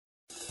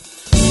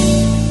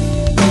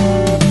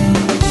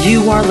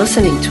You are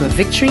listening to a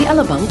Victory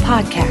Alabang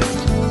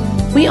podcast.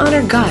 We honor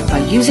God by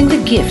using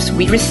the gifts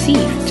we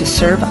receive to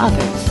serve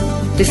others.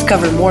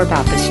 Discover more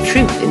about this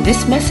truth in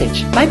this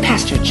message by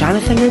Pastor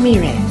Jonathan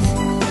Ramirez.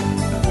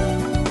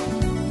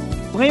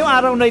 Ngayong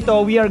araw na ito,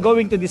 we are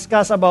going to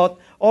discuss about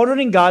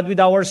honoring God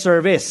with our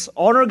service.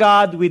 Honor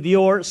God with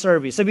your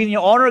service. Sabihin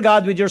niyo, honor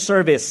God with your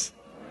service.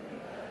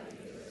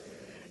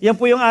 Yan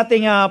po yung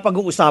ating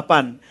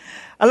pag-uusapan.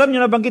 Alam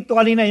niyo, nabanggit ko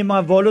kanina yung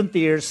mga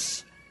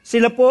volunteers,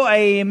 sila po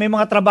ay may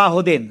mga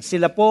trabaho din.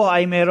 Sila po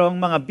ay mayroong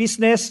mga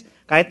business,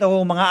 kahit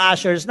yung mga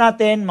ushers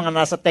natin, mga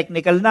nasa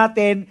technical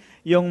natin,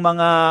 yung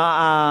mga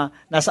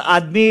nasa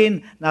admin,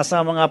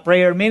 nasa mga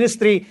prayer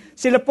ministry,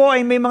 sila po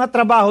ay may mga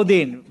trabaho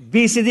din.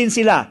 Busy din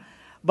sila.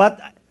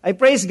 But I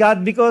praise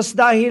God because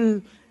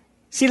dahil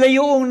sila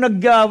yung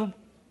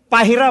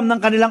nagpahiram ng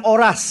kanilang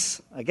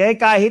oras. Okay?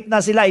 Kahit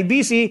na sila ay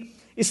busy,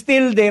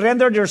 still they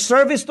render their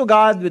service to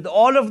God with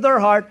all of their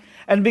heart,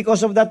 and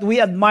because of that, we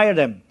admire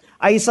them.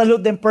 I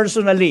salute them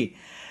personally.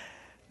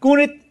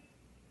 Ngunit,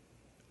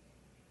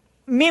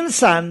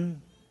 minsan,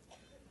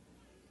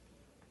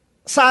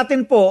 sa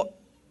atin po,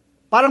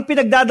 parang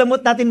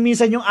pinagdadamot natin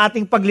minsan yung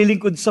ating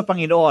paglilingkod sa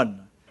Panginoon.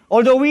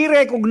 Although we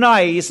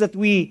recognize that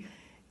we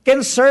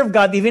can serve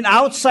God even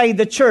outside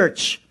the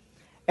church,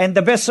 and the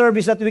best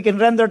service that we can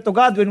render to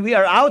God when we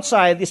are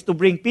outside is to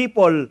bring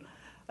people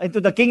into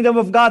the kingdom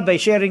of God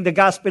by sharing the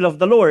gospel of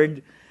the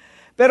Lord.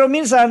 Pero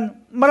minsan,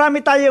 marami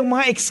tayong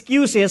mga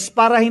excuses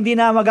para hindi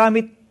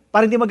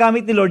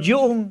magamit ni Lord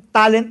yung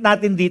talent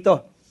natin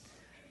dito.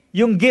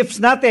 Yung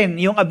gifts natin,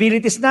 yung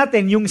abilities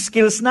natin, yung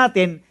skills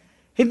natin,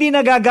 hindi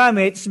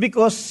nagagamit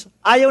because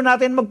ayaw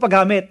natin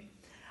magpagamit.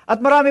 At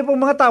marami pong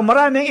mga tao,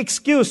 maraming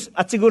excuse.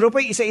 At siguro po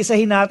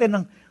isa-isahin natin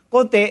ng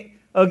konti.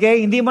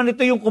 Okay? Hindi man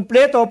ito yung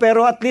kumpleto,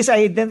 pero at least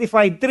I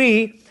identified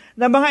 3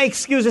 na mga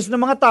excuses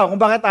ng mga tao kung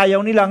bakit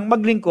ayaw nilang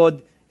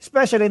maglingkod,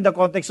 especially in the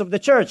context of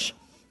the church.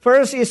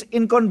 First is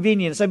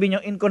inconvenience. Sabi niyo,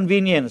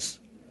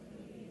 inconvenience.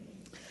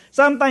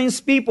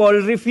 Sometimes people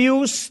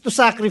refuse to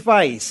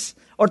sacrifice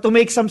or to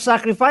make some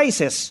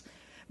sacrifices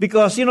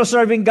because,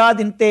 serving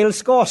God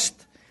entails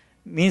cost.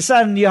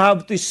 Minsan, you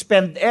have to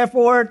spend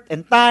effort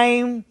and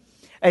time,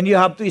 and you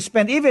have to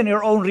spend even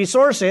your own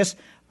resources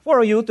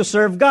for you to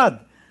serve God.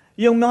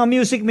 Yung mga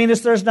music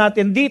ministers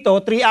natin dito,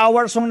 3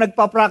 hours ang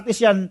nagpa-practice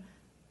yan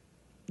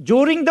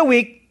during the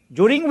week,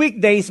 during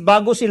weekdays,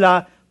 bago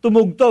sila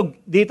tumugtog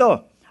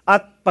dito.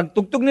 At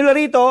pagtugtog nila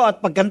rito at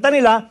pagkanta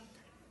nila,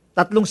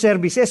 3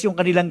 services yung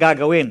kanilang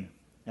gagawin.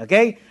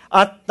 Okay?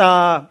 At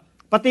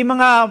pati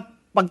mga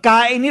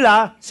pagkain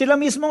nila, sila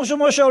mismo ang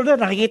sumo-shoulder.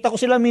 Nakikita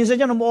ko sila minsan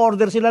yan,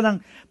 umu-order sila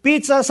ng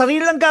pizza.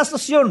 Sarili lang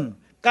gastos yun.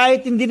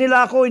 Kahit hindi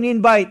nila ako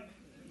in-invite.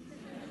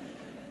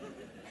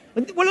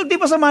 Walang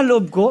di pa sa mga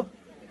loob ko.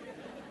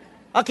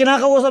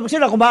 Kinakausap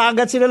sila,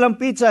 kumakagat sila ng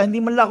pizza, hindi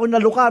man lang ako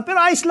nalukaan. Pero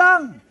ayos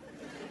lang.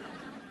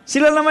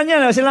 Sila naman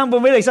yan, sila ang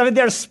bumili. Sabi,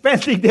 they are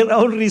spending their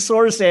own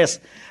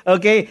resources.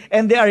 Okay?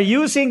 And they are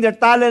using their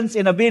talents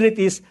and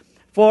abilities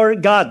for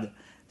God.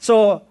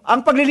 So,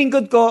 ang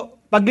paglilingkod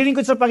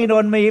sa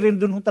Panginoon, may rin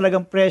dun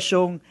talagang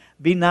presyong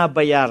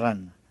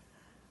binabayaran.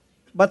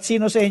 But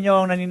sino sa inyo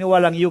ang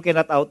naniniwalang you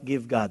cannot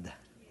outgive God?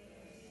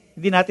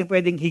 Hindi natin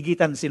pwedeng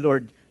higitan si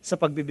Lord sa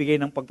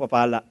pagbibigay ng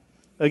pagpapala.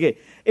 Okay.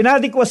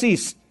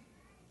 Inadequacies.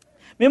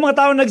 May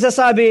mga tao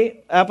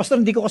nagsasabi,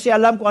 Pastor, hindi ko kasi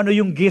alam kung ano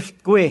yung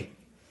gift ko eh.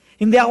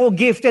 Hindi ako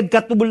gifted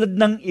katulad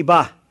ng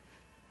iba.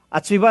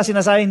 At sa iba,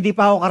 sinasabi, hindi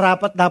pa ako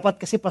karapat-dapat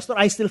kasi, Pastor,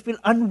 I still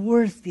feel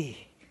unworthy.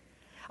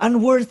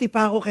 Unworthy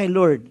pa ako kay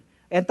Lord.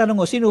 And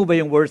tanong mo, sino ba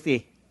yung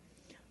worthy?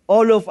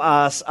 All of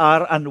us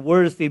are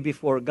unworthy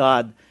before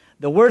God.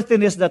 The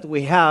worthiness that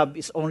we have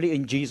is only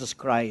in Jesus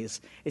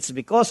Christ. It's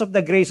because of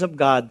the grace of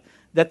God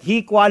that He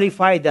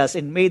qualified us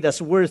and made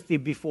us worthy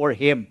before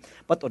Him.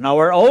 But on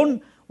our own,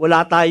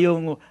 wala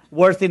tayong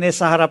worthiness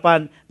sa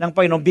harapan ng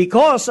Panginoon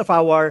because of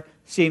our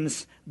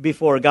sins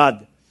before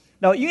God.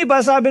 Now, yung iba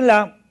sabi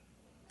nila,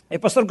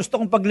 Pastor, gusto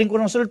kong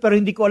paglingkuran si Lord pero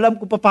hindi ko alam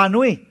kung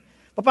paano eh.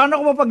 Paano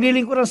ako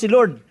mapaglilingkuran si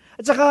Lord?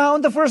 At saka,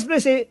 on the first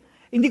place,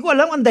 hindi ko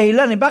alam ang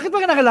dahilan eh. Bakit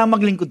ba kailangan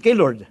maglingkod kay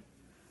Lord?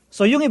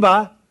 So, yung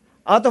iba,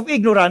 out of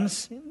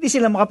ignorance, hindi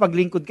sila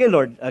makapaglingkod kay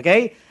Lord.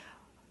 Okay?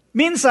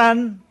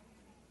 Minsan,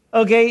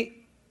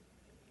 okay,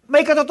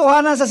 may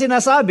katotohanan sa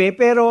sinasabi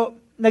pero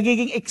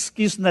nagiging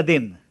excuse na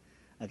din.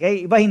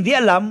 Okay? Iba hindi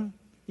alam,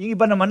 yung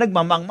iba naman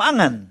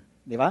nagmamangmangan.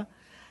 Di ba?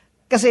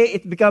 Kasi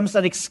it becomes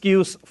an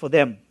excuse for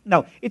them.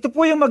 Now, ito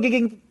po yung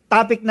magiging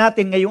topic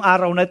natin ngayong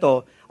araw na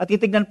ito at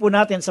titignan po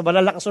natin sa banal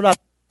na kasulatan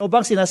ano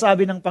bang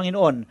sinasabi ng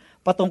Panginoon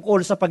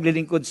patungkol sa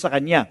paglilingkod sa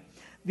Kanya.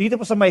 Dito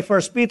po sa may 1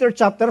 Peter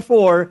chapter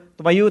 4,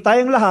 tumayo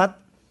tayong lahat.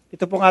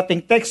 Ito pong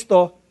ating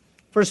teksto,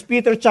 1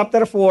 Peter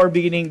chapter 4,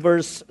 beginning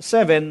verse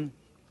 7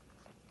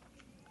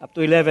 up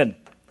to 11.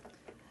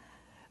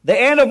 The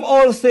end of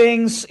all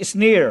things is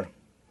near.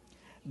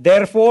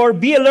 Therefore,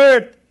 be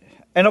alert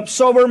and of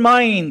sober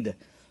mind,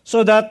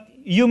 so that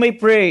you may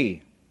pray.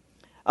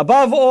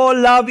 Above all,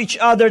 love each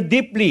other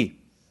deeply,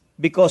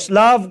 because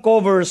love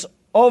covers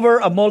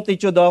over a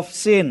multitude of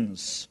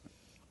sins.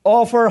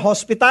 offer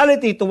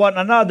hospitality to one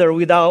another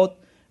without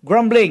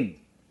grumbling.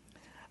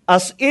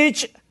 As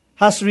each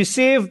has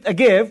received a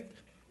gift,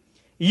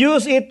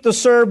 use it to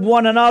serve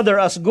one another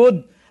as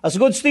good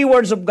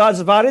stewards of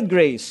God's varied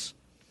grace.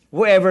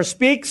 Whoever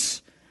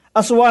speaks,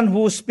 as one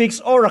who speaks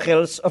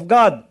oracles of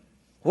God.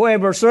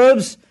 Whoever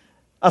serves,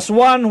 as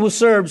one who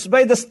serves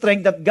by the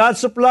strength that God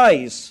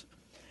supplies,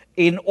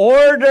 in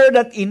order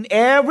that in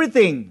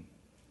everything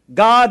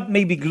God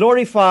may be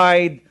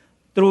glorified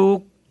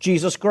through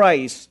Jesus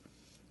Christ.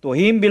 To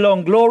Him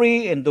belong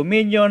glory and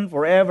dominion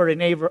forever and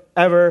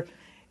ever.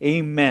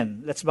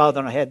 Amen. Let's bow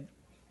down our head.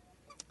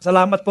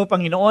 Salamat po,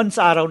 Panginoon,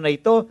 sa araw na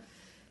ito.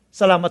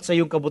 Salamat sa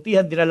iyong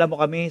kabutihan. Dinala mo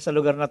kami sa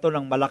lugar na ito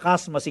ng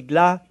malakas,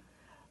 masigla,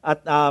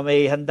 at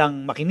may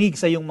handang makinig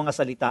sa iyong mga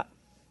salita.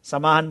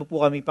 Samahan mo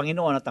po kami,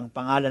 Panginoon, at ang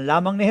pangalan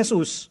lamang ni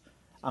Jesus,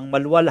 ang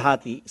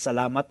maluwalhati.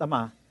 Salamat,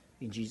 Ama.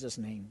 In Jesus'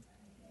 name.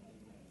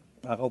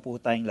 Makakaupo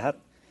tayong lahat.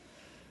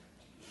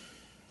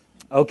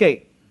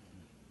 Okay.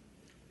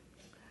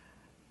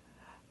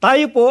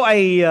 Tayo po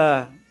ay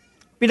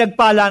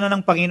pinagpala na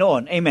ng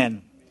Panginoon. Amen.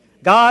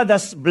 God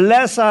has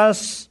blessed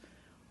us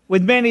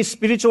with many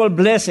spiritual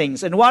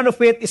blessings, and one of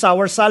it is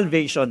our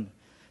salvation.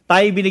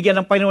 Tayo binigyan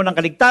ng Panginoon ng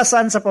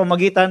kaligtasan sa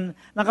pamamagitan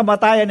ng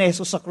kamatayan ni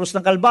Jesus sa krus ng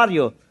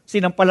Kalbaryo.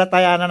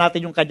 Sinampalatayaan na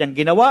natin yung kanyang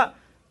ginawa,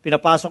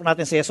 pinapasok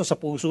natin si Jesus sa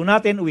puso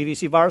natin, we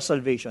receive our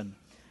salvation.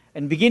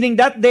 And beginning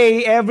that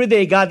day, every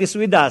day, God is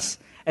with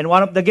us. And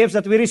one of the gifts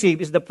that we receive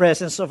is the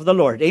presence of the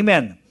Lord.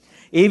 Amen.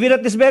 Even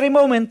at this very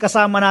moment,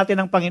 kasama natin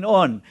ang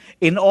Panginoon.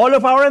 In all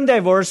of our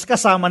endeavors,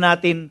 kasama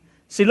natin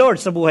si Lord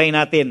sa buhay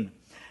natin.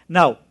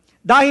 Now,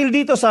 dahil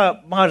dito sa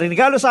mga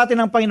regalo sa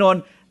atin ng Panginoon,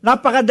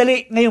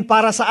 napakadali ngayon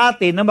para sa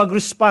atin na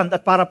mag-respond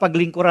at para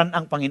paglingkuran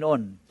ang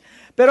Panginoon.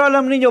 Pero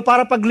alam niyo,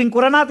 para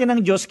paglingkuran natin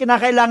ng Diyos,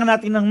 kinakailangan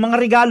natin ng mga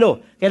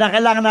regalo.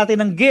 Kinakailangan natin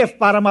ng gift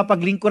para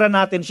mapaglingkuran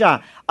natin siya.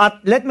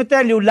 At let me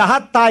tell you,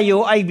 lahat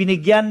tayo ay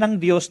binigyan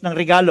ng Diyos ng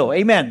regalo.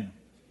 Amen.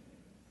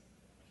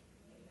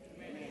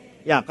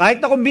 Yeah,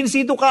 kahit na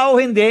kumbinsido ka o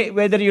hindi,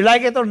 whether you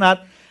like it or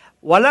not,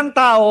 walang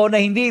tao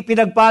na hindi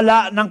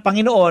pinagpala ng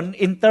Panginoon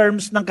in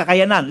terms ng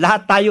kakayanan.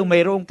 Lahat tayo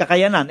mayroong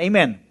kakayanan.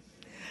 Amen.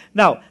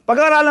 Now,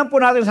 pag-aaralan po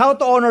natin how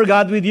to honor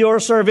God with your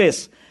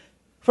service.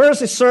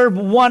 First is serve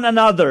one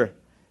another.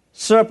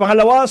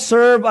 Pangalawa,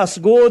 serve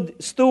as good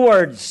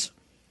stewards.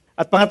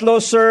 At pangatlo,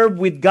 serve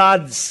with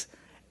God's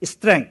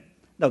strength.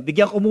 Now,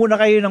 bigyan ko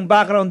muna kayo ng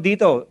background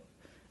dito.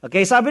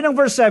 Okay, sabi ng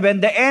verse 7,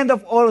 the end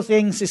of all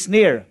things is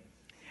near.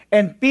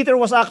 And Peter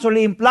was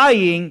actually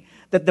implying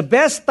that the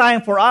best time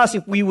for us,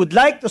 if we would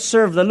like to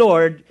serve the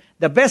Lord,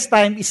 the best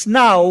time is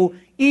now,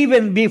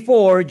 even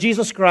before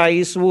Jesus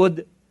Christ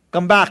would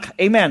come back.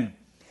 Amen.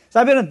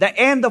 Sabi nun, the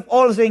end of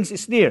all things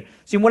is near.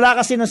 Simula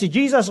kasi na si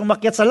Jesus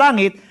umakyat sa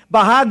langit,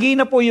 bahagi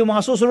na po yung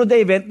mga susunod na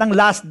event ng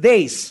last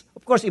days.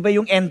 Of course, iba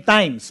yung end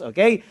times.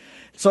 Okay?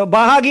 So,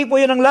 bahagi po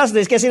yun ng last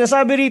days. Kasi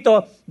sinasabi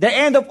rito, the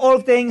end of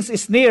all things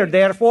is near.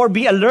 Therefore,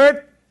 be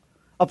alert,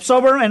 of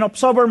sober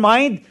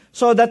mind,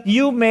 so that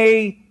you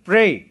may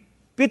pray.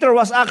 Peter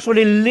was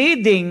actually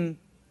leading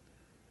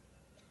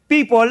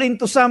people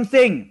into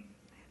something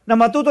na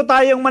matuto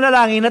tayong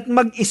manalangin at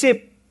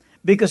mag-isip.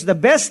 Because the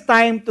best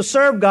time to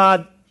serve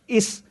God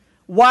is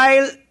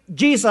while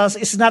Jesus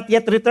is not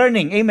yet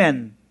returning.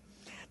 Amen.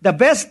 The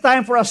best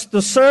time for us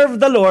to serve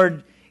the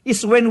Lord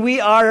is when we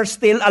are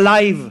still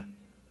alive.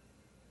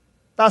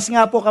 Taas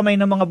nga po kamay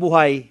ng mga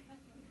buhay.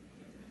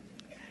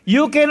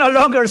 You can no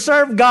longer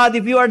serve God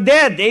if you are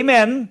dead.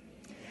 Amen.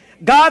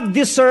 God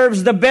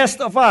deserves the best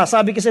of us.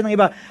 Sabi kasi ng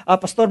iba,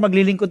 Pastor,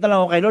 maglilingkod na lang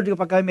ako kay Lord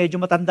kapag medyo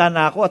matanda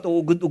na ako at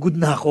uugod-ugod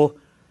na ako.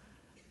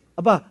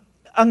 Aba,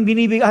 ang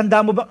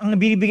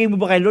binibigay mo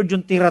ba kay Lord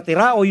yung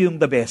tira-tira o yung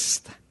the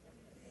best?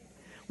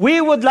 We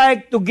would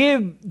like to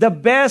give the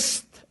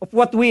best of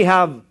what we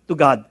have to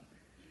God.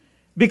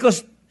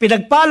 Because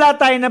pinagpala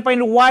tayo ng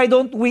Panginoon, why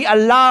don't we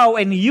allow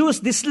and use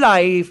this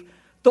life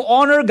to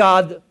honor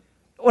God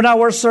on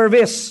our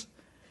service?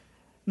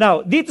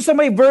 Now, dito sa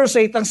may verse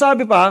 8, ang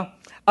sabi pa,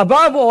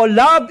 above all,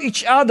 love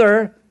each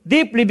other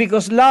deeply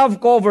because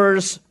love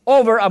covers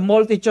over a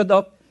multitude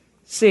of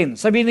sin.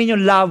 Sabihin ninyo,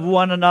 love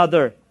one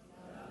another.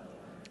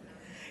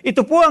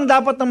 Ito po ang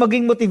dapat na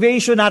maging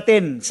motivation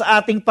natin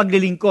sa ating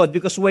paglilingkod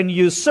because when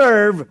you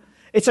serve,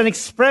 it's an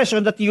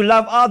expression that you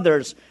love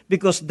others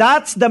because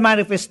that's the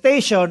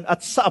manifestation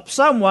of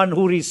someone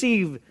who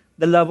received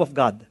the love of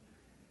God.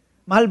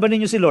 Mahal ba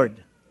ninyo si Lord?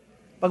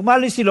 Pag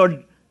mahal niyo si Lord,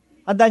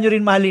 handa nyo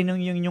rin mahalin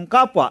yung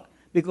kapwa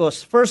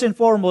because first and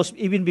foremost,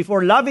 even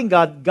before loving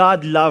God,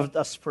 God loved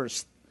us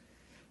first.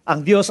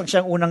 Ang Diyos ang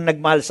siyang unang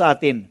nagmahal sa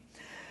atin.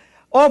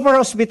 Offer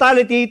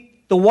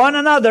hospitality to one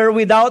another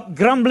without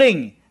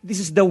grumbling. This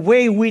is the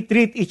way we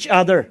treat each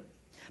other.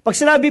 Pag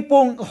sinabi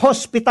pong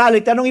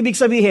hospitality, anong ibig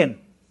sabihin?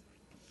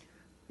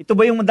 Ito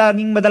ba yung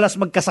madalas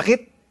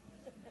magkasakit?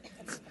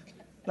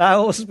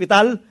 Sa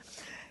hospital?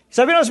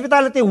 Sabi ng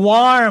hospitality,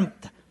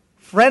 warmth,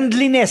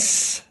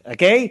 friendliness.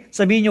 Okay?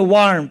 Sabihin nyo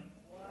warmth,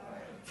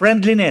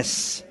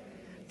 friendliness.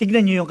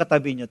 Tignan nyo yung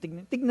katabi nyo.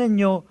 Tignan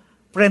nyo,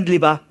 friendly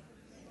ba?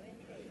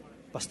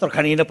 Pastor,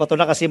 kanina pa ito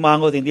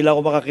nakasimangot, hindi lang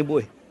ako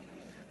makakibo eh.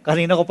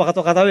 Kanina ko pa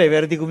ito katabi,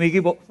 pero hindi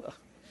kumikibo.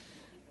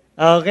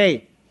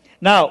 Okay.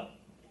 Now,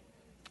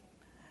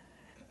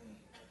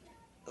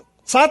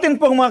 sa atin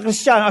pong mga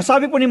Kristiyano,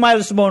 sabi po ni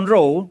Miles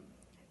Monroe,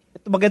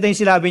 ito maganda yung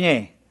sinabi niya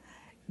eh,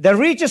 the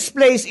richest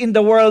place in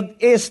the world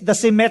is the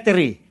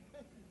cemetery.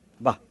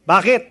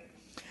 Bakit?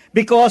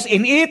 Because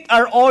in it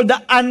are all the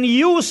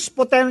unused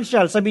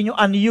potential. Sabi niyo,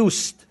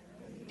 unused.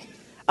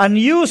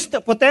 Unused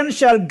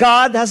potential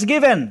God has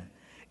given.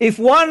 If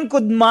one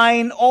could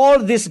mine all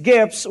these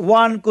gifts,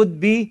 one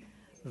could be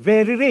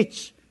very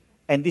rich.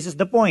 And this is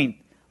the point.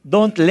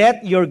 Don't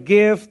let your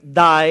gift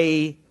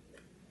die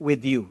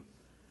with you.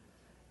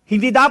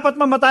 Hindi dapat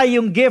mamatay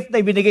yung gift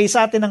na ibinigay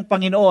sa atin ng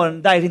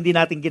Panginoon dahil hindi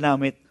natin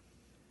ginamit.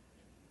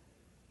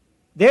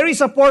 There is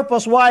a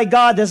purpose why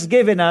God has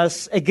given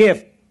us a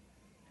gift.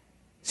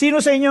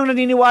 Sino sa inyong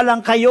naniniwalang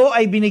kayo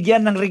ay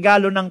binigyan ng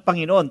regalo ng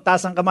Panginoon?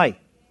 Taas ang kamay.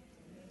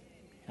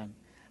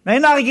 May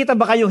nakikita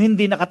ba kayong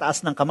hindi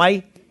nakataas ng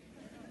kamay?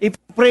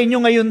 I-pray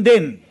nyo ngayon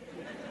din.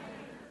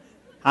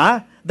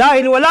 Ha?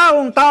 Dahil wala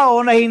akong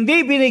tao na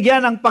hindi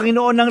binigyan ng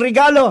Panginoon ng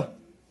regalo.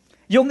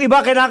 Yung iba,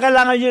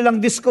 kailangan nyo lang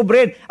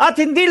discoverin. At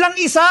hindi lang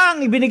isa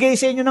ang ibinigay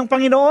sa inyo ng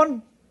Panginoon.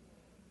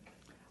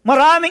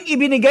 Maraming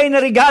ibinigay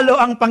na regalo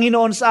ang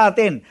Panginoon sa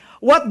atin.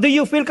 What do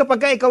you feel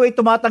kapag ikaw ay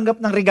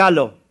tumatanggap ng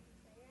regalo?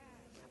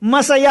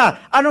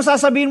 Masaya. Anong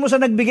sasabihin mo sa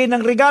nagbigay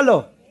ng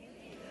regalo?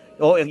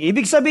 O, ang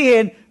ibig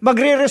sabihin,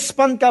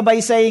 magre-respond ka by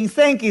saying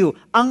thank you.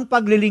 Ang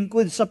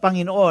paglilingkod sa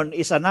Panginoon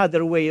is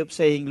another way of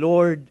saying,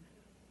 Lord,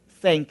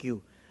 thank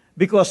you.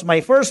 Because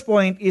my first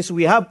point is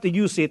we have to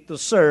use it to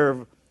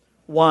serve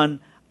one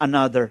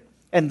another.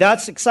 And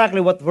that's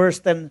exactly what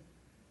verse 10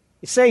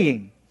 is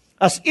saying.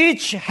 As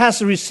each has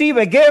received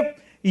a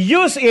gift,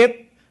 use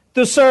it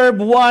to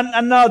serve one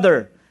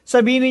another.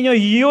 Sabihin niyo,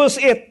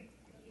 use it.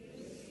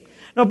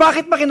 Now,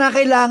 bakit ba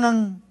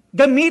kinakailangang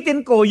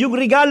gamitin ko yung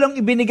regalong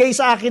ibinigay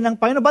sa akin ng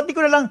Panginoon? Ba't di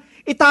ko na lang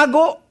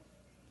itago?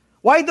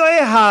 Why do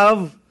I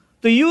have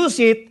to use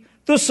it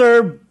to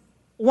serve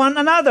one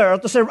another or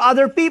to serve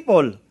other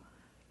people?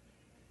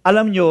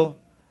 Alam nyo,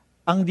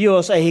 ang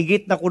Diyos ay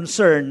higit na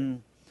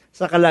concern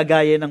sa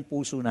kalagayan ng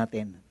puso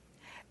natin.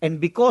 And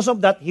because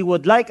of that, He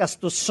would like us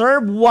to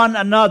serve one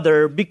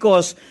another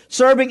because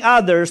serving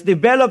others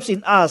develops in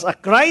us a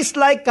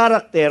Christ-like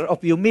character of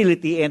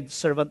humility and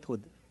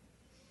servanthood.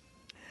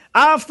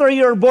 After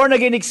your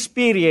born-again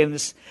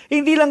experience,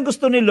 hindi lang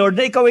gusto ni Lord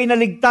na ikaw ay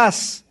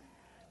naligtas,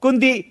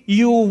 kundi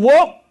you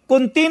walk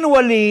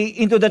continually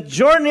into that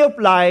journey of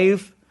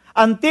life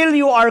until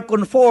you are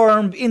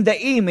conformed in the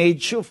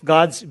image of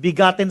God's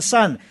begotten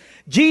Son.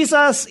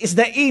 Jesus is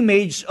the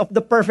image of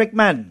the perfect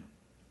man.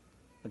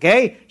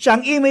 Okay? Siya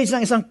ang image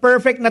ng isang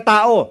perfect na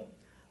tao.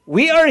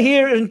 We are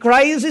here and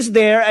Christ is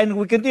there and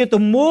we continue to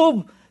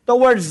move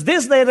towards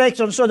this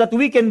direction so that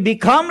we can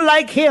become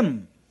like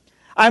Him.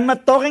 I'm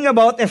not talking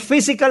about a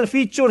physical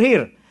feature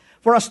here.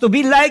 For us to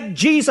be like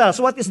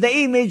Jesus, what is the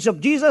image of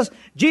Jesus?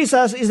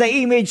 Jesus is the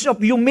image of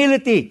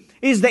humility.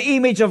 He is the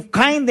image of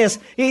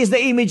kindness. He is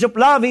the image of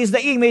love. He is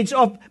the image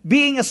of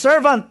being a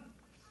servant.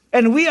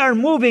 And we are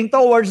moving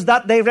towards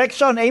that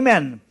direction.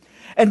 Amen.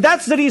 And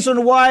that's the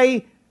reason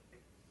why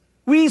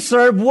we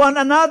serve one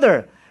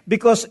another.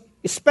 Because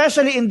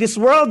especially in this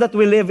world that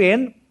we live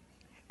in,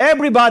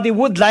 everybody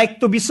would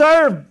like to be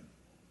served.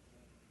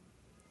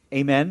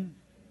 Amen.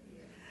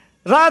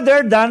 Rather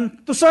than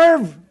to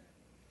serve.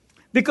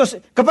 Because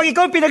kapag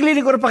ikaw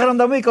pinaglilingkuran,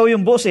 pakiramdam mo, ikaw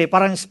yung boss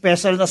parang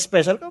special na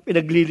special. Ikaw,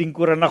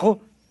 pinaglilingkuran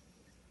ako.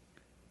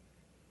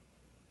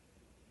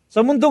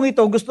 Sa mundong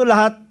ito, gusto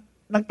lahat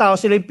ng tao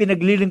sila yung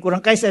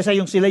pinaglilingkuran kaysa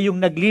yung sila yung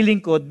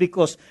naglilingkod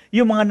because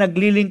yung mga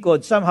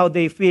naglilingkod, somehow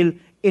they feel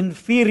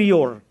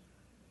inferior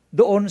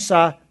doon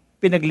sa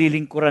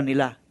pinaglilingkuran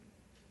nila.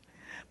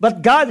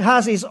 But God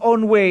has His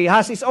own way,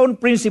 has His own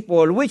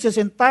principle, which is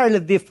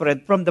entirely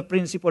different from the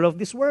principle of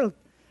this world.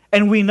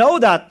 And we know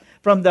that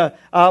from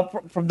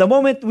the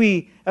moment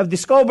we have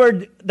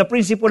discovered the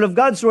principle of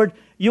God's Word,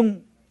 yung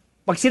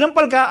pag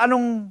sinampal ka,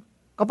 anong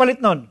kapalit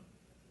nun?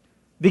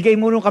 Bigay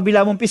mo nung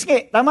kabila mong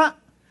pisngi. Tama?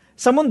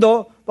 Sa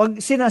mundo,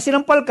 pag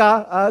sinampal ka,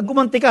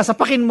 gumanti ka,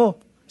 sapakin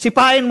mo,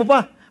 sipain mo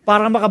pa,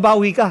 para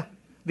makabawi ka.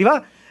 Di ba?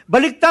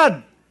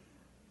 Baliktad.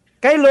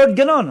 Kay Lord,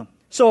 ganon.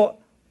 So,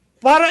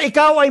 para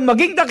ikaw ay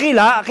maging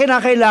dakila,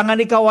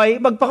 kinakailangan ikaw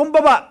ay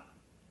magpakumbaba.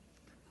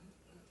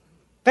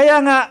 Kaya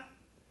nga,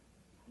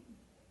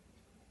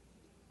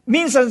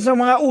 minsan sa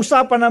mga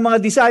usapan ng mga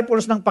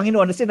disciples ng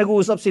Panginoon, kasi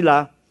nag-uusap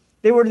sila,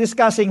 they were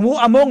discussing who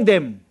among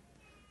them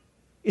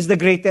is the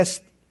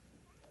greatest.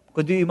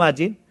 Could you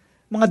imagine?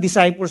 Mga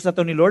disciples na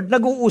to ni Lord,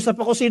 nag-uusap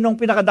ako sinong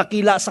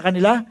pinakadakila sa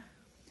kanila.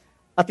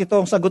 At ito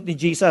ang sagot ni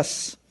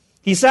Jesus.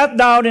 He sat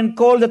down and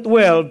called the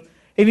 12,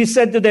 and He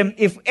said to them,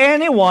 if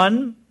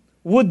anyone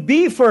would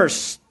be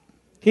first,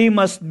 he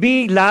must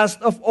be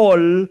last of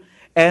all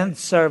and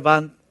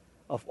servant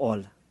of all.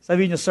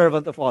 Sabihin niyo,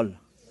 servant of all.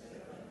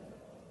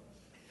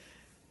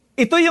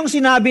 Ito yung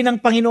sinabi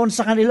ng Panginoon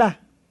sa kanila.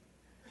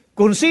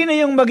 Kung sino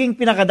yung maging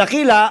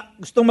pinakadakila,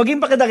 gustong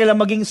maging pakadakila,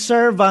 maging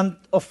servant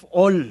of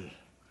all.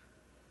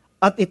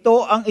 At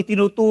ito ang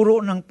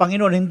itinuturo ng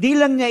Panginoon. Hindi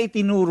lang niya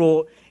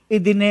itinuro,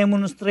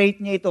 i-demonstrate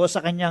niya ito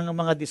sa kanyang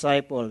mga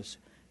disciples.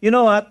 You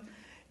know what?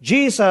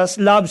 Jesus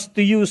loves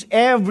to use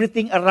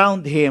everything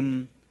around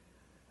him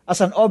as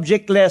an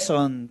object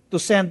lesson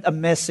to send a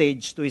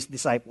message to his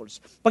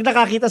disciples. Pag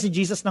nakakita si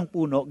Jesus ng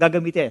puno,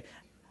 gagamitin.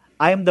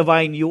 I am the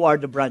vine, you are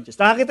the branches.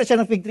 Nakakita siya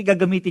ng fig tree,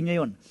 gagamitin niya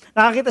yun.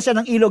 Nakakita siya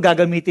ng ilog,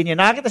 gagamitin niya.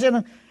 Nakakita siya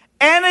ng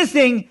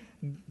anything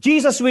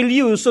Jesus will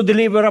use to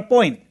deliver a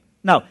point.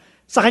 Now,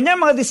 sa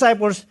kanyang mga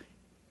disciples,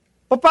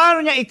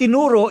 paano niya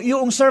itinuro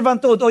yung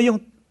servanthood o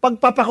yung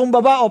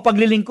pagpapakumbaba o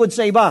paglilingkod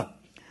sa iba?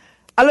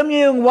 Alam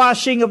niyo yung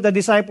washing of the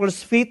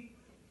disciples' feet?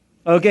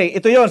 Okay,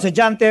 ito yon sa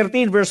John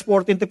 13, verse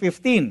 14 to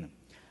 15.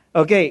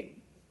 Okay,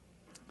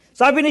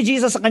 sabi ni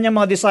Jesus sa kanyang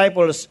mga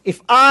disciples,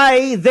 if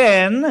I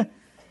then,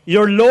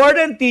 your Lord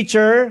and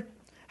teacher,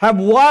 have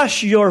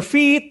washed your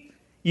feet,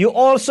 you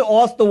also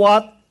ought to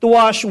what? To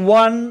wash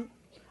one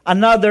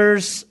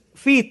another's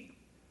feet.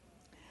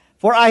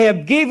 For I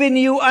have given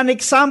you an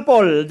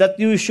example that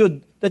you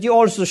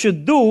also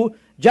should do,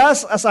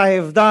 just as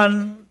I have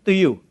done to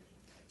you.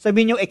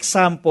 Sabihin niyo,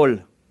 example.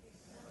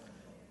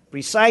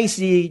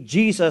 Precisely,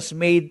 Jesus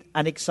made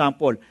an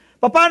example.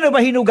 Paano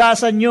ba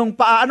hinugasan yung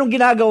paa? Anong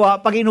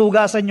ginagawa pag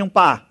hinugasan yung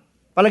paa?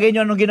 Palagay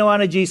niyo anong ginawa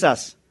ni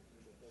Jesus?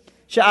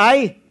 Siya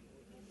ay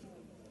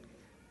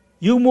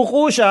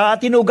yumuko siya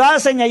at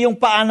hinugasan niya yung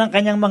paa ng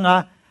kanyang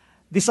mga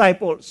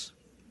disciples.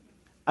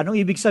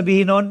 Anong ibig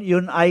sabihin nun?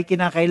 Yun ay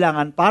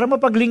kinakailangan. Para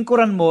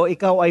mapaglingkuran mo,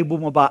 ikaw ay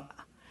bumaba.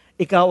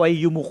 Ikaw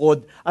ay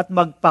yumukod at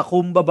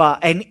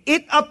magpakumbaba. And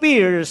it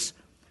appears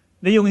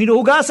na yung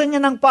hinugasan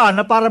niya ng paa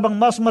na para bang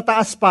mas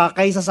mataas pa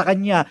kaysa sa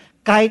kanya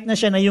kahit na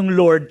siya na yung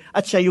Lord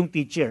at siya yung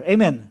teacher.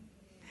 Amen.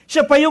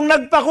 Siya pa yung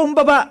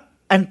nagpakumbaba.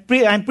 And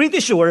I'm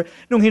pretty sure,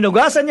 nung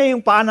hinugasan niya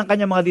yung paa ng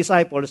kanyang mga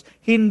disciples,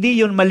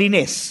 hindi yun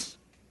malinis.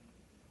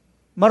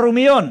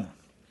 Marumi yun.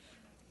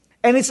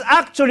 And it's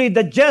actually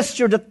the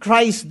gesture that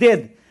Christ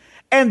did.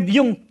 And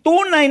yung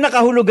tunay na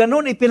kahulugan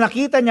nun,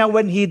 ipinakita niya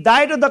when He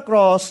died on the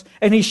cross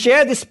and He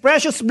shed His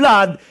precious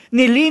blood,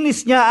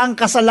 nilinis niya ang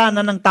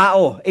kasalanan ng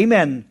tao.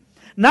 Amen.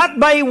 Not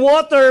by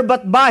water,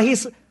 but by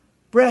His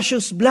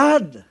precious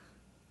blood.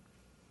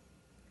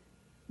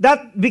 Now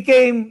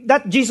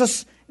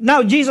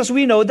Jesus,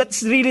 we know,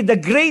 that's really the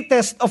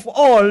greatest of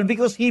all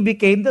because He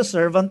became the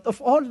servant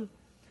of all.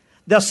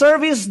 The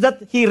service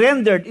that He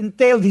rendered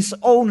entailed His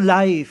own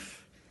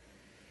life.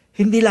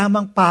 Hindi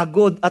lamang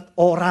pagod at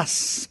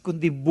oras,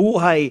 kundi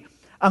buhay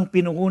ang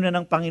pinuhunan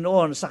ng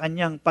Panginoon sa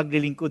kanyang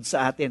paglilingkod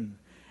sa atin.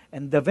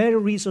 And the very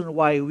reason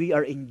why we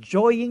are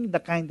enjoying the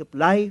kind of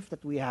life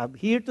that we have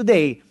here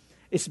today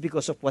is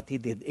because of what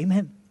He did.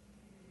 Amen.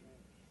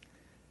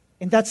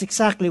 And that's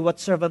exactly what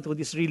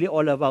servanthood is really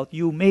all about.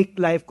 You make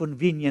life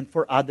convenient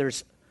for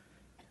others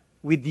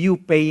with you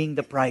paying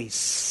the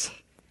price.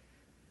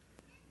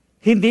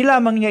 Hindi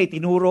lamang niya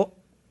itinuro,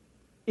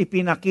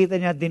 ipinakita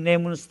niya,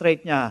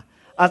 dinemonstrate niya.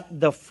 At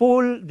the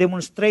full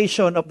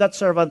demonstration of that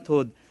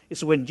servanthood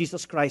is when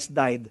Jesus Christ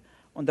died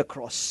on the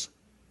cross.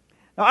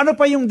 Now, ano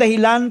pa yung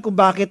dahilan kung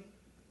bakit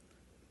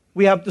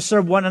we have to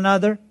serve one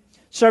another?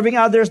 Serving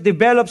others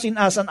develops in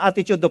us an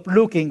attitude of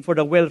looking for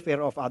the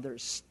welfare of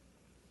others.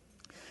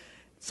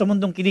 Sa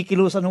mundong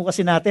kinikilusan ho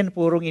kasi natin,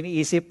 purong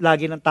iniisip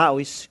lagi ng tao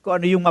is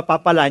kung ano yung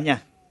mapapala niya.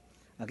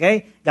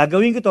 Okay?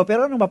 Gagawin ko to,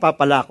 pero anong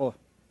mapapala ko?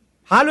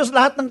 Halos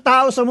lahat ng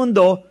tao sa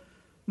mundo,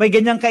 may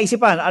ganyang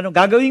kaisipan. Ano,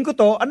 gagawin ko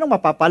to, anong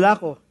mapapala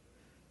ko?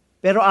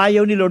 Pero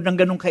ayaw ni Lord ng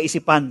ganong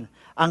kaisipan.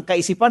 Ang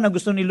kaisipan na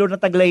gusto ni Lord na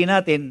taglayin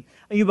natin,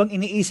 ay yung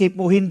bang iniisip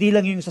mo, hindi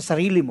lang yung sa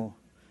sarili mo,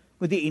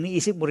 kundi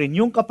iniisip mo rin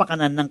yung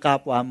kapakanan ng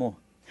kapwa mo.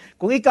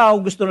 Kung ikaw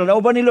gusto na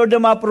ba ni Lord na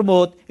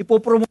ma-promote,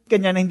 ipopromote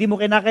ka niya na hindi mo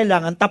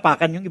kinakailangan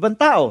tapakan yung ibang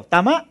tao.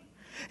 Tama?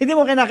 Hindi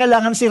mo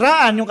kinakailangan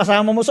siraan yung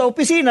kasama mo sa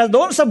opisina,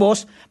 doon sa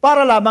boss,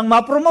 para lamang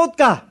ma-promote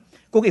ka.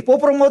 Kung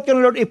ipopromote ka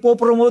ng Lord,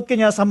 ipopromote ka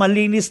niya sa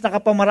malinis na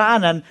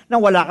kapamaraanan na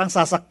wala kang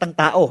sasaktang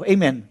tao.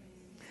 Amen.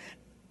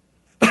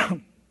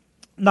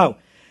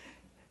 Now,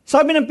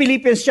 sabi ng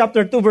Philippians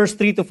chapter 2 verse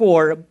 3 to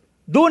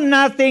 4, do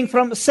nothing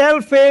from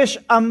selfish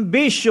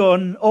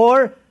ambition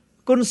or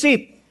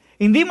conceit.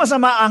 Hindi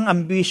masama ang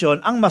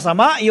ambition, ang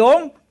masama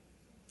yung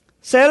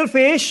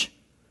selfish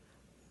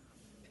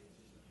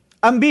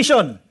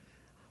ambition.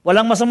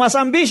 Walang masama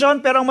sa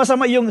ambition, pero ang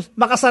masama yung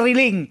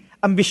makasariling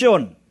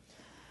ambisyon.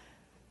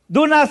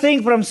 Do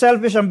nothing from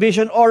selfish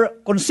ambition or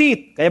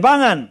conceit,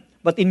 kayabangan,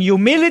 but in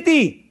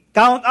humility,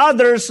 count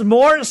others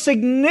more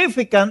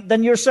significant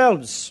than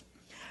yourselves.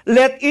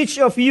 Let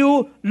each of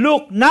you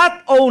look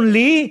not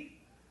only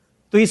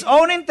to his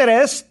own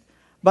interest,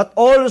 but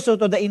also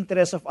to the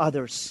interest of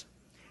others.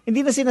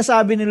 Hindi na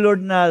sinasabi ni Lord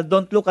na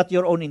don't look at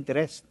your own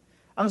interest.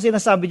 Ang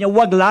sinasabi niya,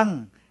 wag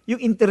lang yung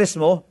interest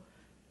mo,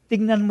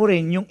 tingnan mo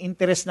rin yung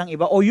interest ng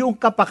iba o yung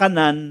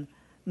kapakanan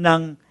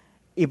ng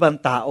ibang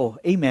tao.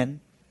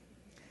 Amen?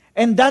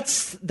 And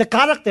that's the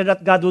character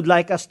that God would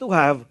like us to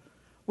have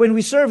when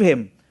we serve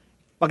Him.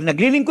 Pag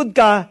naglilingkod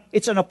ka,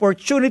 it's an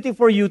opportunity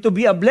for you to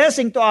be a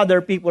blessing to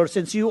other people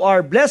since you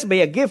are blessed by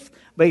a gift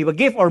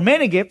or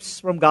many gifts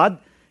from God.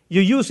 you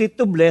use it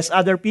to bless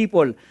other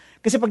people.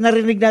 Kasi pag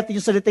narinig natin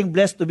yung salitang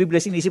blessed, to be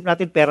blessed, inisip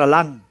natin pera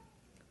lang.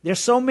 There's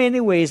so many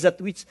ways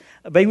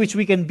by which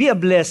we can be a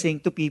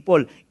blessing to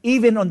people,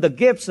 even on the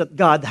gifts that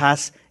God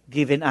has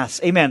given us.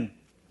 Amen.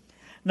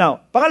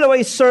 Now, pangalawa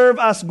is serve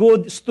as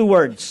good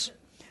stewards.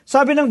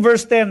 Sabi ng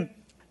verse 10,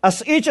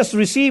 as each has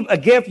received a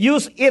gift,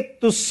 use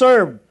it to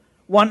serve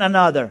one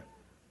another.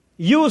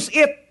 Use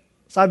it.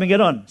 Sabi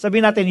ganon.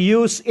 Sabi natin,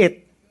 use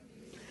it.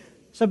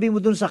 Sabi mo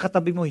dun sa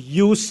katabi mo,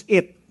 use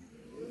it.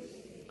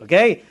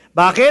 Okay?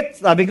 Bakit?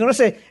 Sabi ko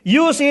kasi,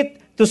 use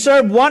it to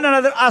serve one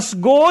another as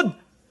good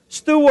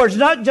stewards.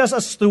 Not just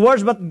as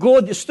stewards, but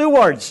good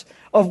stewards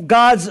of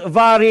God's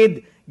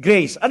varied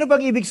grace. Ano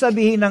bang ibig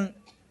sabihin ng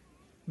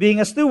being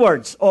a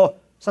stewards? O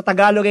sa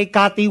Tagalog ay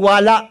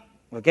katiwala.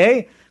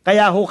 Okay?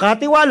 Kaya ho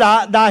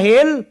katiwala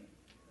dahil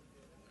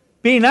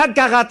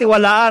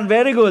pinagkakatiwalaan.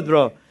 Very good,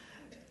 bro.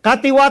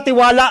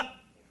 Katiwa-tiwala.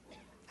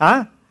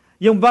 Ha?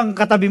 Yung bang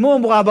katabi mo,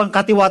 mukha bang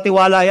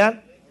katiwa-tiwala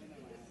yan?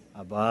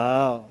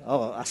 Aba,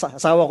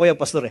 asawa ko yan,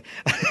 pastor eh.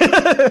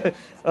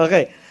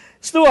 Okay.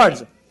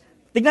 Stewards.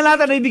 Tignan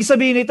natin ang ibig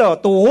sabihin nito.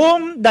 To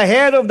whom the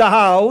head of the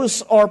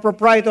house or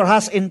proprietor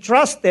has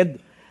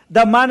entrusted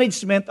the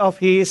management of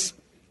his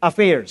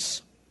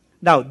affairs.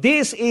 Now,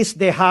 this is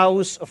the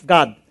house of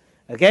God.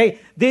 Okay?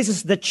 This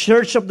is the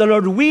church of the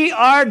Lord. We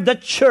are the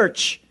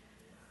church.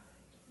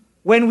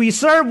 When we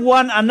serve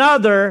one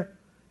another,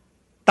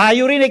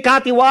 tayo rin ay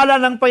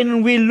katiwala ng Panginoon.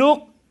 We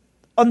look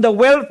on the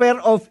welfare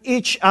of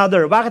each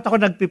other. Bakit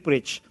ako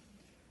nagpipreach?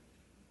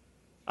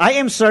 I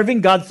am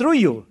serving God through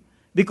you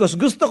because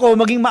gusto ko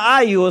maging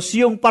maayos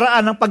yung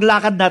paraan ng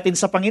paglakad natin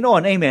sa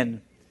Panginoon. Amen.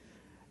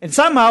 And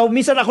somehow,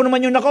 minsan ako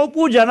naman yung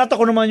nakaupo dyan at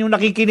ako naman yung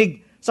nakikinig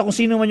sa kung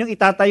sino man yung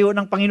itatayo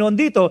ng Panginoon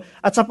dito.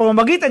 At sa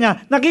pamamagitan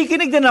niya,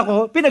 nakikinig din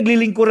ako,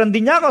 pinaglilingkuran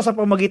din niya ako sa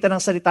pamamagitan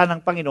ng salita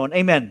ng Panginoon.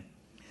 Amen.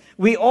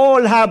 We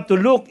all have to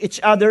look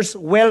each other's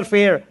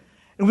welfare.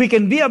 We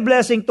can be a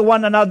blessing to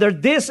one another.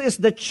 This is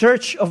the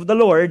church of the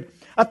Lord.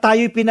 At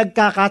tayo'y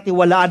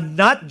pinagkakatiwalaan,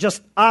 not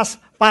just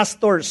us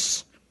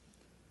pastors.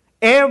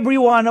 Every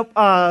one of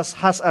us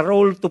has a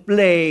role to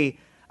play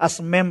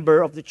as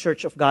member of the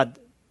church of God.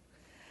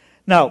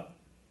 Now,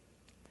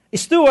 a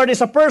steward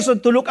is a person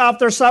to look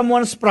after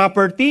someone's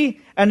property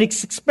and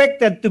is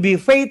expected to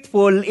be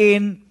faithful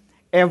in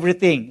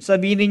everything.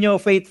 Sabihin niyo,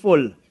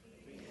 faithful.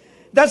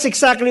 That's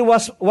exactly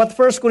what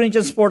 1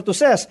 Corinthians 4:2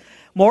 says.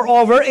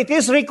 Moreover, it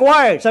is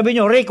required, sabi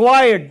nyo,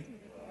 required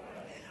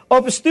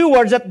of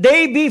stewards that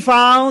they be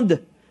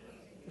found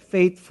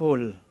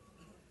faithful.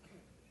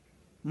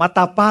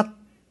 Matapat.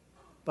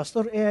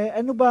 Pastor,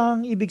 ano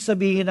bang ibig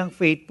sabihin ng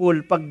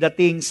faithful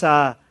pagdating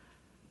sa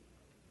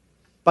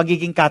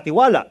pagiging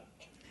katiwala?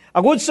 A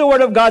good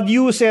steward of God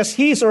uses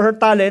his or her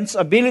talents,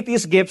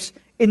 abilities, gifts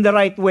in the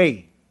right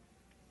way.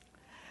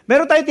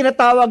 Meron tayong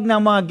tinatawag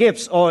ng mga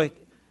gifts o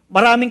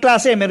maraming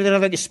klase. Meron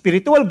tinatawag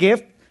spiritual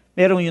gift,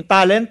 meron yung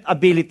talent,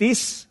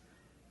 abilities,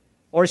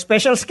 or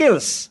special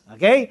skills.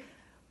 Okay?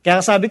 Kaya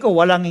sabi ko,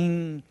 walang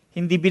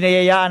hindi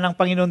binayayaan ng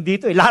Panginoon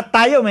dito. Lahat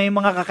tayo may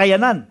mga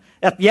kakayanan.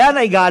 At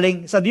yan ay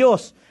galing sa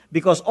Diyos.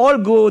 Because all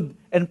good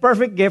and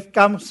perfect gift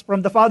comes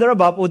from the Father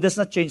above who does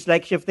not change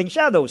like shifting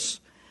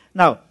shadows.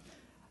 Now,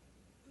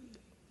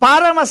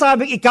 para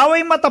masabing ikaw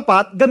ay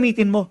matapat,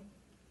 gamitin mo.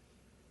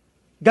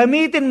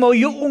 Gamitin mo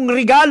yung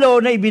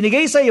regalo na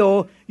ibinigay sa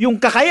iyo, yung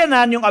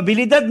kakayanan, yung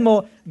abilidad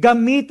mo,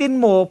 gamitin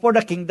mo for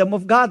the kingdom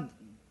of God.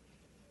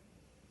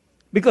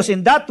 Because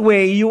in that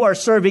way, you are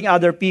serving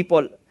other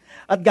people.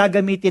 At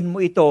gagamitin mo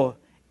ito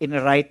in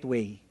the right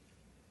way.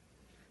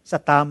 Sa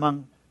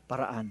tamang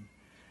paraan.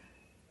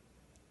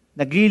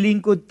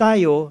 Naglilingkod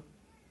tayo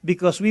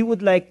because we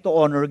would like to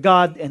honor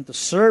God and to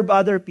serve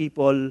other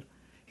people,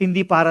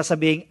 hindi para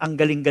sabing ang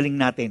galing-galing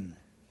natin.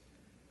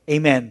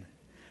 Amen.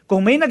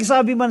 Kung may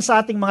nagsabi man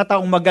sa ating mga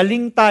taong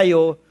magaling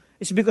tayo,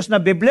 it's because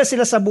nabibless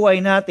sila sa buhay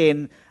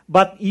natin,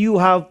 but you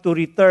have to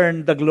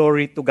return the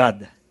glory to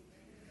God.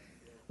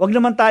 Huwag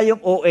naman tayong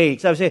OA.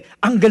 Sabi siya,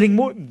 ang galing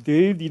mo.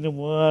 Hindi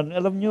naman.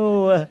 Alam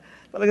nyo,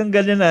 talagang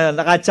ganyan na,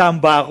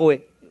 nakachamba ako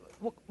eh.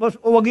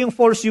 Huwag yung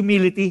false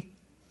humility.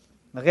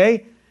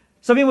 Okay?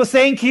 Sabi mo,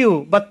 thank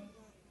you, but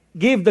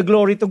give the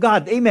glory to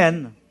God.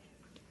 Amen.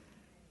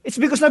 It's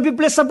because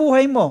nabibless sa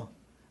buhay mo.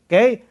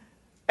 Okay?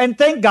 And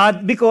thank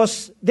God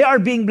because they are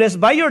being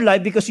blessed by your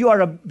life because you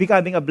are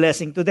becoming a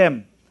blessing to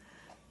them.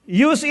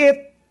 Use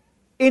it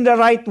in the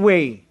right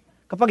way.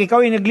 Kapag ikaw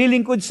ay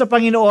naglilingkod sa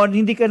Panginoon,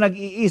 hindi ka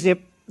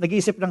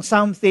nag-iisip ng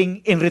something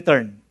in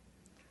return.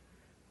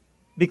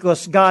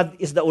 Because God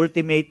is the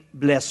ultimate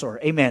blesser.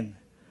 Amen.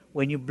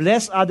 When you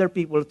bless other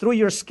people through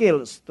your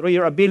skills, through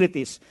your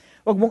abilities,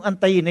 huwag mong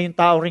antayin na yung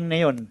tao ring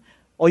na yun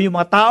o yung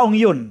mga taong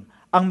yun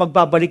ang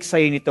magbabalik sa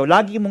iyo nito.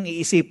 Lagi mong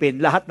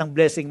iisipin lahat ng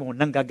blessing mo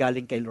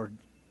nanggagaling kay Lord.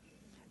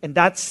 And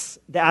that's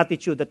the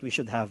attitude that we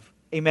should have.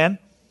 Amen?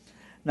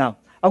 Now,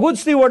 a good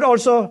steward of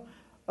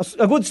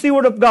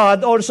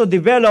God also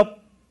develop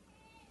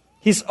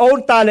his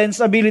own talents,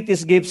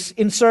 abilities, gifts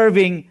in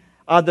serving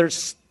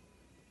others.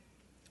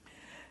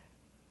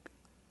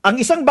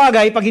 Ang isang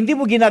bagay, pag hindi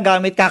mo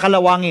ginagamit,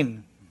 kakalawangin.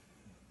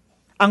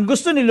 ang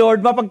gusto ni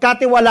Lord,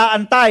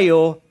 mapagkatiwalaan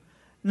tayo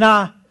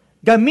na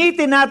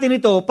gamitin natin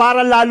ito para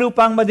lalo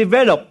pang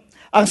ma-develop.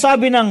 Ang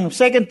sabi ng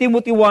 2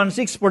 Timothy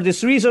 1:6, "For this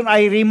reason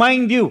I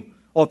remind you,"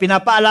 o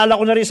pinapaalala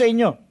ko na rin sa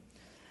inyo,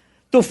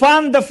 "to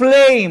fan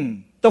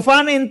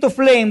into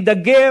flame the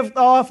gift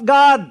of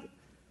God."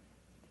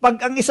 Pag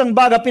ang isang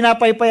baga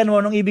pinapaypayan mo,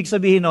 anong ibig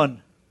sabihin nun?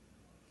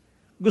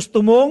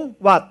 Gusto mong,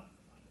 what?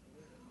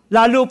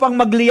 Lalo pang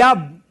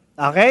magliyab.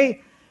 Okay?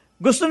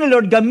 Gusto ni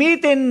Lord,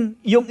 gamitin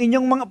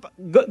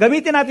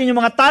natin yung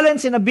mga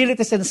talents and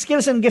abilities and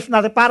skills and gift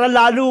natin para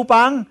lalo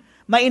pang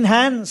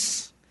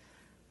ma-enhance.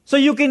 So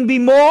you can be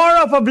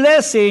more of a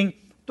blessing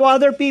to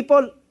other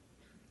people.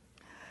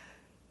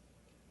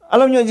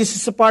 Alam nyo, this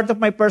is a part of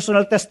my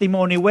personal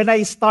testimony. When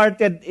I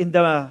started in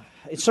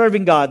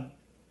serving God,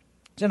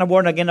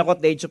 born again ako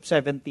at the age of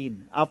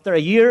 17. After a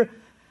year,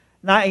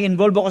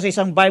 na-involve ako sa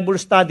isang Bible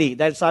study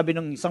dahil sabi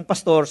ng isang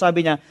pastor,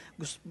 sabi niya,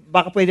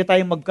 baka pwede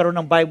tayong magkaroon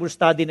ng Bible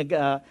study na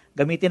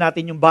gamitin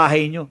natin yung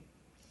bahay nyo.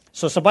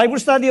 So sa Bible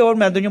study,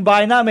 meron yung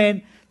bahay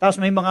namin,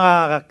 tapos may mga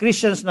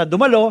Christians na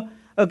dumalo,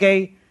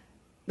 okay,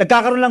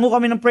 nagkakaroon lang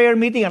kami ng prayer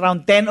meeting,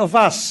 around 10 of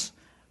us.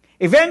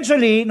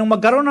 Eventually, nung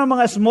magkaroon ng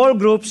mga small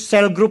groups,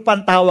 cell group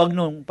ang tawag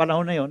nung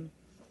panahon na yon,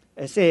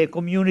 kasi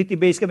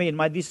community-based kami,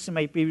 this is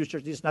my previous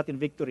church, this is not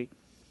in Victory.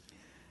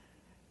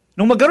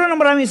 Nung magkaroon ng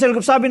maraming cell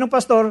group, sabi ng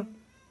pastor,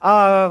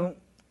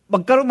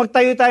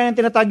 magtayo tayo ng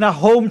tinatawag na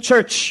home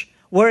church,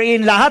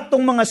 wherein lahat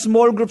ng mga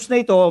small groups na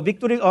ito,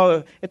 Victory,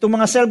 itong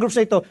mga cell groups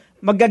na ito,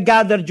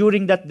 mag-gather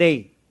during that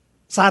day,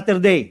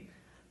 Saturday.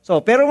 So,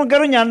 pero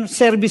magkaroon yan,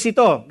 service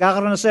ito,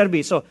 kakaroon ng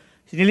service. So,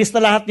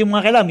 sinilista lahat yung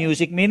mga kailangan,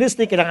 music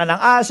ministry, kailangan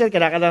ng usher,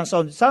 kailangan ng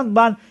sound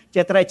band,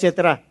 etc.,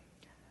 etc.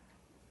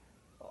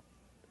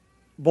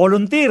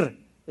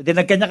 Volunteer. Then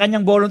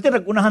nagkanya-kanyang volunteer,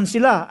 nagunahan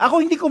sila.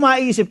 Ako hindi ko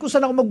maiisip kung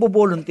saan ako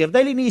magbo-volunteer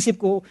dahil iniisip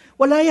ko,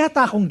 wala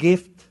yata akong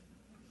gift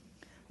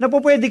na po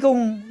pwede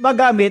kong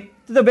magamit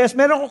to the best.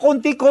 Meron ko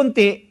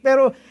konti-konti,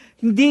 pero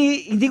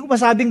hindi ko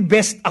masabing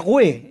best ako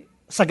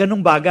sa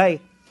ganung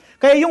bagay.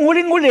 Kaya yung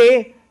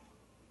huling-huli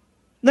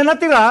na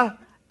natira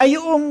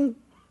ay yung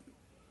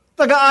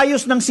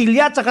taga-ayos ng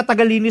silya at saka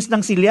taga-linis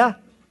ng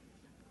silya.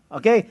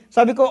 Okay?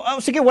 Sabi ko,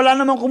 sige, wala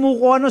namang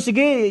kumukuha,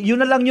 sige,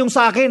 yun na lang yung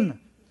sa akin.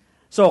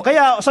 So,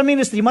 kaya sa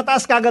ministry,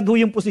 mataas kagad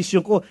yung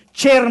posisyon ko.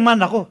 Chairman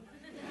ako.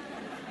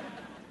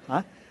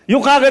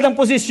 Yung kagad ang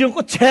posisyon ko,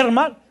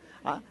 chairman.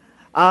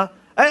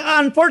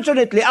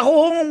 Unfortunately,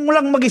 ako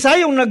lang mag-isa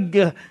yung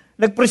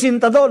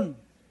nagpresenta doon.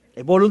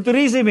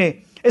 Volunteerism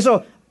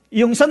So,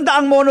 yung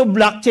 100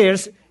 monoblock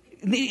chairs,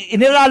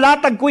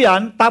 inilalatag ko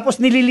yan, tapos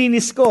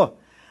nililinis ko.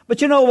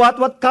 But you know what?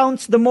 What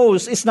counts the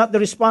most is not the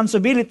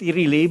responsibility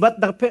really, but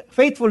the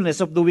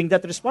faithfulness of doing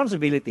that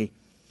responsibility.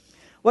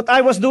 What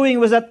I was doing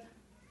was that,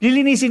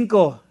 lilinisin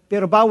ko,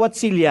 pero bawat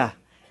silya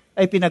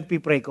ay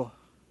pinagpipray ko.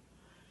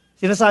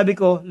 Sinasabi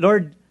ko,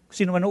 Lord,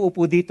 sino man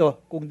uupo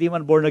dito, kung di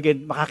man born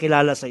again,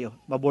 makakilala sa'yo,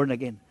 ma-born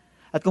again.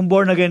 At kung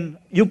born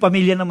again, yung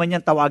pamilya naman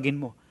yan, tawagin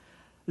mo.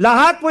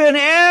 Lahat po yan,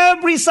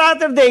 every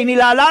Saturday,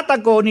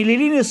 nilalatag ko,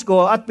 nililinis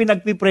ko, at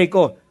pinagpipray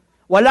ko.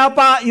 Wala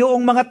pa yung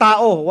mga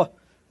tao.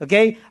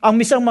 Okay? Ang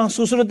misang mga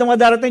susunod na mga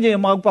darating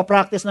dyan, yung mga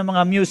magpa-practice ng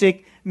mga music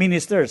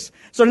ministers.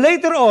 So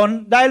later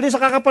on, dahil sa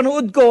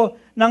kakapanood ko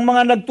ng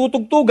mga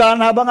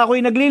nagtutugtugan habang ako'y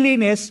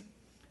naglilinis,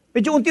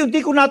 medyo unti-unti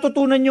ko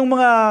natutunan yung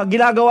mga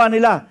ginagawa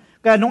nila.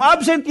 Kaya nung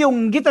absent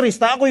yung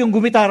gitarista, ako yung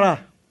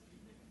gumitara.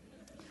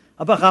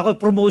 Ako,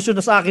 promotion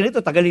na sa akin ito,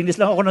 tagalinis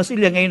lang ako ng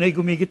silya, ngayon ay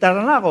gumigitara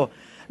na ako.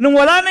 Nung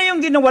wala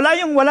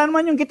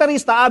naman yung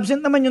gitarista,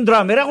 absent naman yung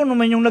drummer, ako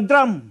naman yung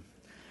nag-drum.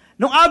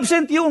 Nung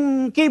absent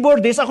yung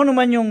keyboardist, ako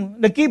naman yung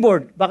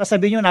nag-keyboard. Baka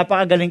sabihin nyo,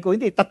 napakagaling ko.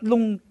 Hindi,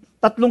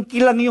 tatlong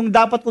kilang yung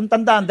dapat kong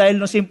tandaan dahil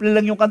no simple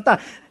lang yung kanta.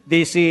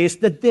 This is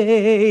the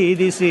day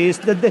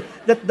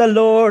that the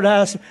Lord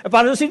has...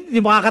 Paano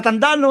hindi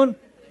makakatandaan nun?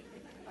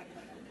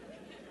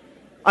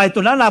 Ito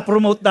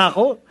na-promote na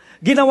ako.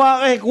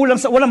 Ginawa,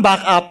 walang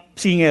backup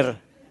singer.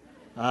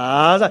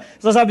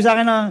 So sabi sa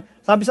akin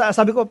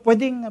sabi ko,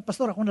 pwedeng,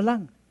 pastor, ako na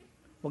lang.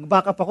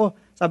 Mag-backup ako.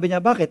 Sabi niya,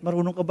 bakit?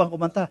 Marunong ka bang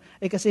kumanta?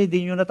 Kasi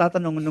di nyo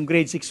natatanong, nung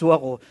grade 6 ho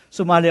ako,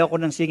 sumali ako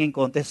ng singing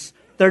contest.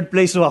 3rd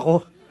place ho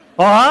ako.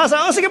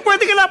 Sige,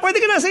 pwede ka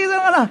na, sige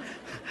na.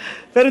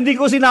 Pero hindi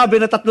ko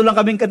sinabi na tatlo lang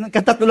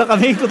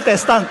kaming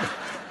contestant.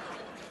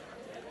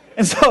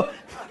 And so,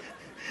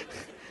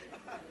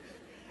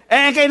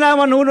 kaya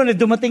naman noon,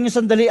 dumating yung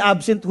sandali,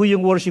 absent ho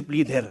yung worship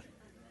leader.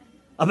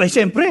 Abay,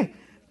 siyempre,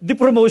 di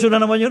promotion na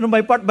naman yun on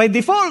my part by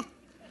default.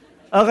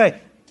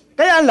 Okay.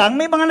 Kaya lang,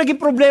 may mga naging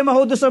problema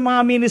ho doon sa mga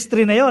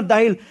ministry na yon.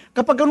 Dahil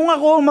kapag nung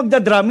ako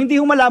magdadrum, hindi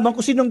ho malaman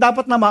kung sinong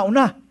dapat na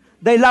mauna.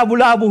 Dahil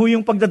labo-labo ho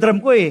yung pagdadrum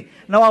ko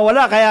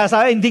Nawawala, kaya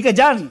sabi, hindi ka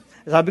dyan.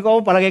 Sabi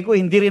ko, palagay ko,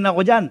 hindi rin ako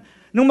dyan.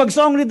 Nung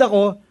mag-song lead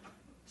ako,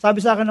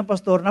 sabi sa akin ng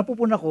pastor,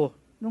 napupuna ko,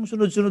 nung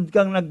sunod-sunod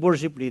kang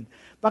nag-worship lead,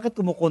 bakit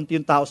kumukunti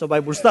yung tao sa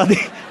Bible study?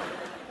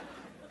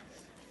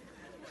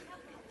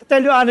 To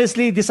tell you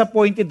honestly,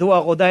 disappointed ho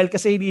ako dahil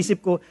kasi iniisip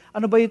ko,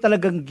 ano ba yung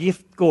talagang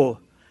gift ko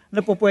na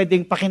po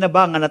pwedeng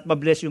pakinabangan at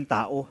mabless yung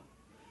tao.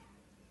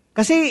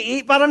 Kasi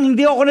parang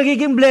hindi ako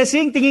nagiging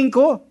blessing, tingin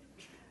ko.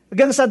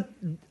 Hanggang sa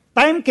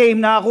time came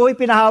na ako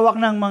pinahawak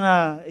ng mga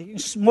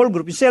small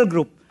group, yung cell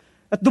group,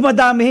 at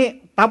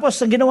dumadami. Tapos,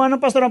 ang ginawa ng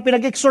pastor, ang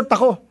pinag-exhort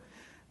ako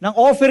ng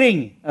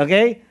offering.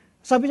 Okay?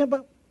 Sabi niya,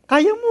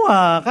 kaya mo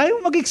kaya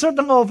mo mag-exhort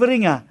ng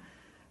offering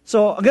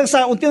So, hanggang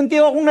sa unti-unti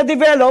akong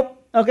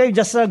na-develop, okay,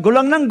 just go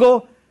lang ng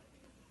go.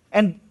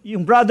 And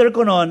yung brother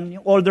ko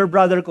noon, yung older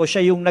brother ko,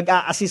 siya yung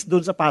nag-a-assist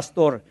doon sa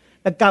pastor.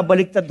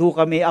 Nagkabaliktad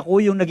kami.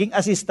 Ako yung naging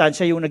assistant,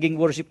 siya yung naging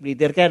worship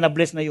leader. Kaya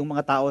na-bless na yung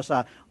mga tao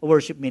sa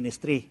worship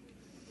ministry.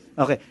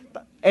 Okay.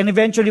 And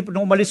eventually,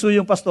 nung umalis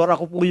yung pastor,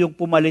 ako po yung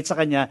pumalit sa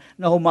kanya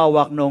na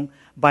humawak nung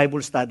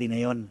Bible study na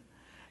yon.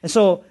 And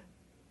so,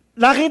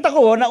 nakita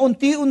ko na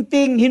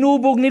unti-unting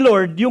hinubog ni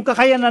Lord yung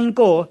kakayanan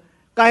ko,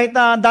 kahit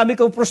na dami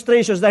kong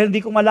frustrations dahil hindi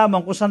ko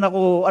malaman kung saan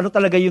ako, ano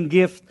talaga yung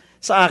gift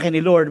sa akin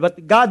ni Lord.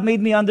 But God made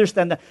me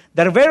understand that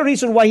the very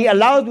reason why He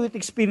allowed me to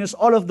experience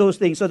all of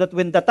those things so that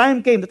when the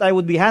time came that I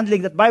would be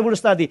handling that Bible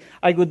study,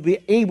 I would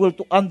be able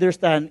to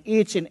understand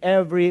each and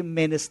every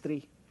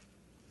ministry.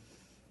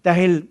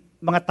 Dahil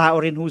mga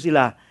tao rin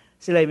sila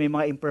may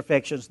mga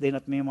imperfections din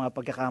at may mga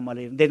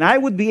pagkakamali. Then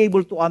I would be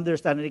able to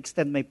understand and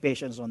extend my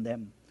patience on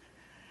them.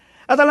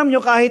 At alam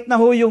nyo, kahit na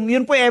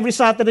yun po every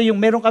Saturday,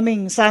 yung meron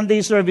kaming Sunday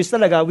service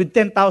talaga with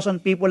 10,000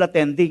 people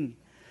attending.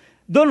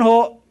 Doon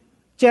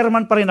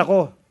chairman pa rin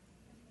ako.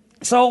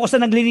 So ako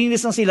sa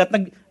naglilinis ng silat,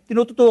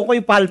 tinututuko ko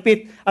yung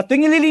pulpit. At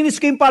tuwing nililinis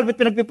ko yung pulpit,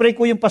 pinagpipray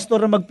ko yung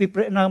pastor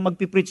na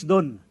magpipreach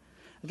doon.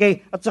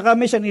 Okay? At saka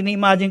minsan,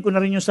 ini-imagine ko na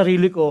rin yung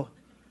sarili ko.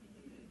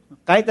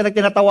 Kahit na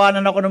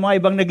tinatawanan ako ng mga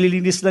ibang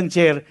naglilinis ng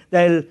chair,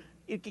 dahil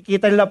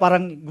kita nila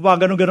parang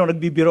gumagano-gano,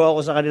 nagbibiro ako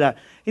sa kanila.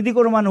 Hindi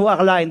ko naman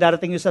akalain,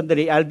 darating yung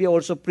sandali, I'll be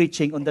also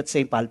preaching on that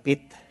same pulpit.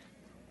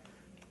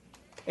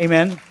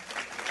 Amen?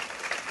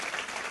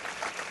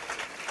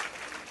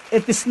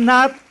 It is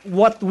not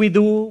what we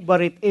do, but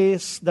it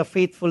is the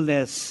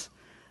faithfulness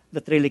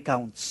that really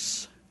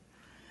counts.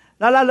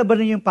 Naalala ba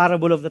niyo yung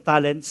parable of the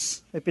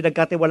talents? May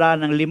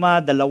pinagkatiwalaan ng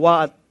 5,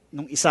 2, at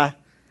nung isa.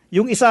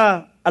 Yung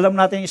isa, alam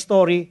natin yung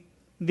story,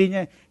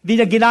 hindi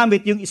niya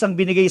ginamit yung isang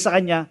binigay sa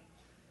kanya.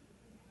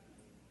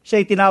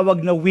 Siya'y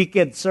tinawag na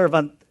wicked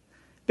servant.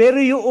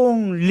 Pero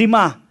yung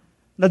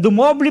 5, na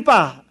dumoble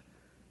pa,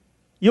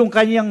 yung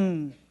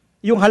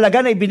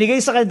halaga na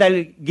ibinigay sa kanya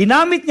dahil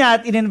ginamit niya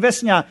at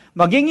ininvest niya,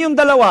 maging yung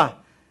 2,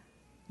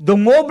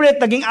 dumoble at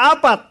naging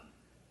 4.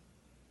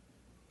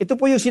 Ito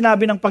po yung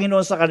sinabi ng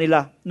Panginoon sa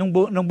kanila. Nung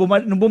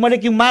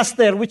bumalik yung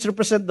master, which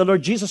represent the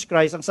Lord Jesus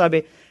Christ, ang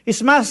sabi,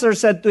 His master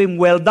said to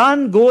him, "Well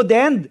done, good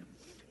and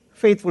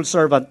faithful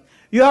servant.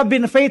 You have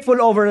been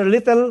faithful over a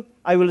little,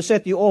 I will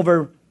set you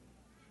over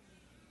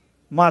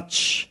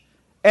much.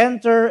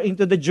 Enter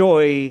into the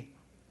joy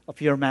of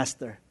your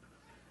master."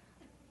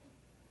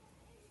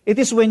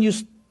 It is when you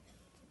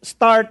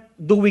start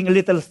doing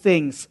little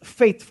things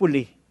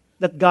faithfully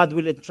that God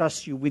will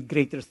entrust you with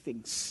greater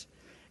things.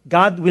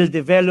 God will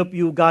develop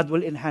you, God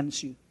will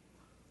enhance you.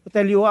 To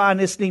tell you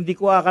honestly, hindi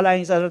ko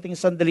akalain sa ating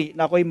sandali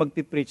na ako'y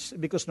magpipreach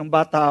because nung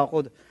bata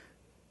ako,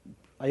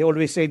 I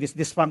always say this,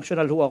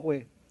 dysfunctional ako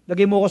eh.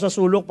 Lagay mo ako sa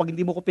sulok, pag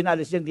hindi mo ko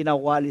pinalis dyan, hindi na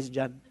ako alis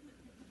dyan.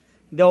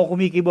 Hindi ako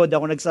kumikibod,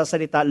 ako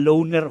nagsasalita,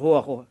 loner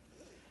ako.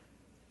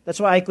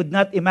 That's why I could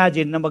not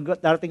imagine na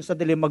darating sa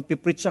dali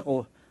magpipreach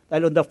ako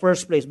dahil on the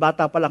first place,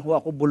 bata pa lang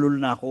ako, bulol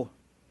na ako.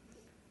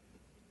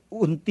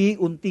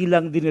 Unti-unti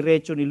lang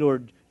diniretso ni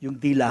Lord yung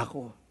dila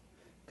ko.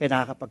 Kaya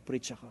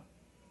nakakapag-preach ako.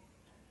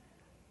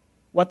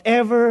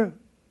 Whatever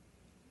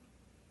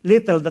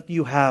little that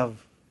you have,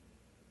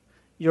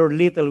 your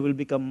little will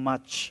become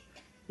much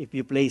if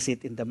you place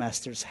it in the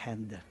Master's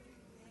hand.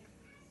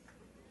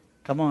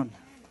 Come on.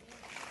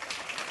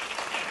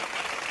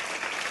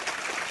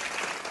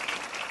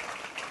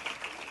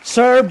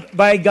 Serve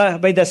by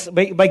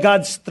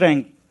God's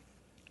strength.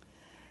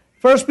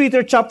 1 Peter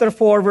chapter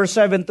 4, verse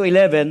 7 to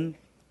 11.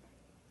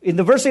 In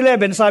the verse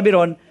 11, sabi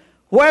ron,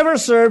 whoever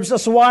serves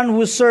as one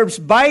who serves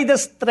by the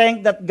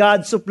strength that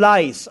God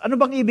supplies. Ano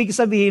bang ibig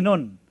sabihin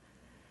nun?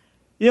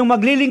 Yung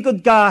maglilingkod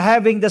ka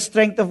having the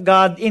strength of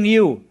God in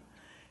you.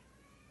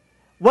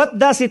 What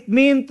does it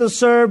mean to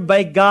serve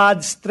by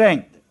God's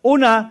strength?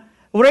 Una,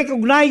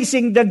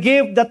 recognizing the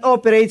gift that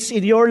operates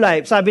in your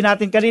life. Sabi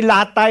natin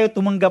kanina, lahat tayo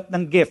tumanggap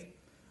ng gift.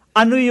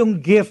 Ano yung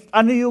gift?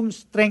 Ano yung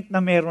strength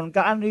na meron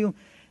ka? Ano yung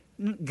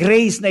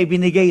grace na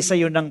ibinigay sa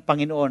iyo ng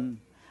Panginoon?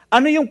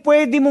 Ano yung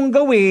pwede mong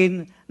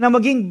gawin na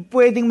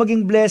pwedeng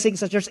maging blessing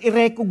sa church?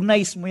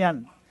 I-recognize mo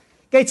yan.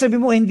 Kahit sabi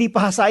mo, hindi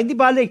pa hasa, hindi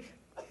balik.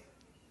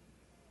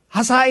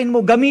 Hasain mo,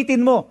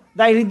 gamitin mo.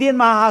 Dahil hindi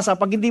yan mahahasa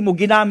pag hindi mo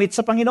ginamit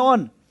sa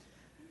Panginoon.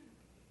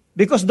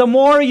 Because the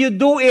more you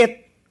do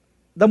it,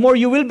 the more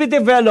you will be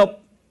developed,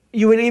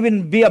 you will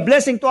even be a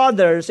blessing to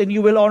others, and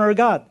you will honor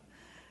God.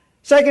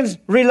 Second,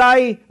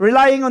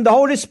 relying on the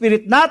Holy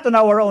Spirit, not on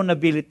our own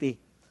ability.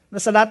 Na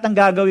sa lahat ng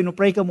gagawin mo,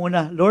 pray ka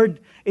muna, Lord,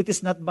 it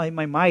is not by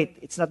my might,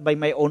 it's not by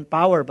my own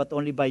power, but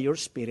only by your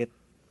Spirit.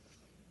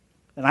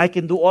 And I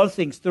can do all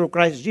things through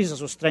Christ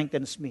Jesus who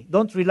strengthens me.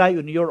 Don't rely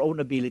on your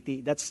own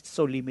ability. That's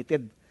so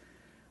limited.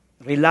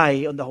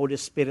 rely on the Holy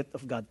Spirit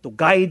of God to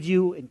guide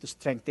you and to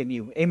strengthen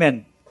you.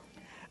 Amen.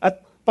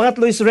 At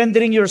pangatlo is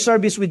rendering your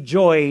service with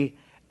joy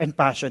and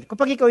passion.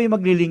 Kapag ikaw ay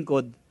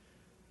maglilingkod,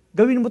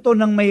 gawin mo to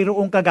ng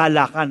mayroong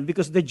kagalakan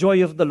because the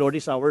joy of the Lord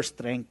is our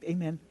strength.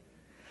 Amen.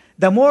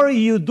 The more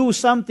you do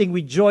something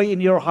with joy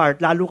in your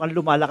heart, lalo kang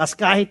lumalakas.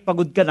 Kahit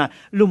pagod ka na,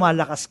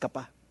 lumalakas ka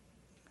pa.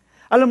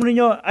 Alam mo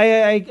niyo,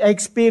 I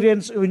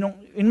experienced,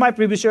 in my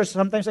previous years,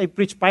 sometimes I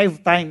preach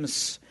 5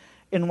 times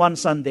in one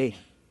Sunday.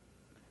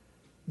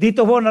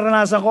 Dito ho,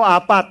 naranasan ko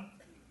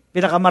 4.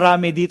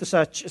 Pinakamarami dito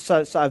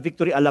sa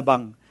Victory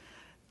Alabang.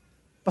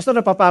 Pastor,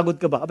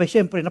 napapagod ka ba? Abay,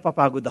 syempre,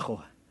 napapagod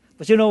ako.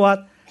 But you know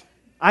what?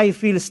 I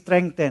feel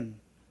strengthened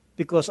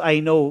because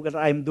I know that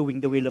I'm doing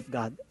the will of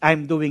God.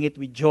 I'm doing it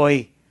with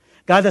joy.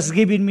 God has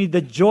given me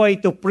the joy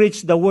to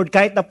preach the word.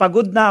 Kahit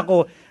napagod na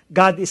ako,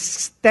 God is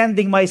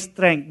extending my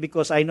strength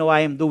because I know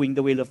I am doing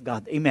the will of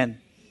God.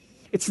 Amen.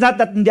 It's not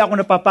that hindi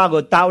ako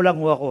napapagod, tao lang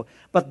ho ako.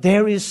 But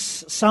there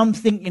is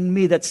something in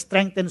me that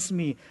strengthens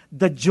me.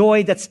 The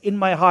joy that's in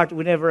my heart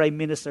whenever I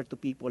minister to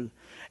people.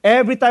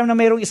 Every time na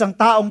mayroong isang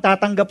taong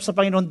tatanggap sa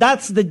Panginoon,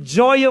 that's the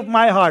joy of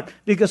my heart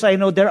because I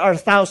know there are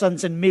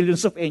thousands and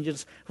millions of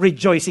angels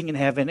rejoicing in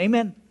heaven.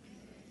 Amen.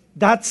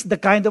 That's the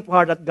kind of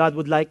heart that God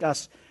would like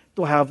us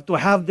to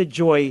have the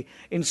joy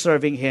in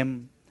serving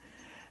Him.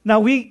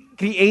 Now, we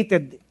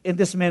created in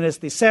this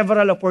ministry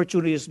several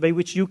opportunities by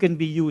which you can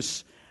be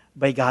used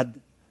by God.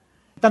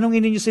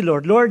 Tanungin niyo si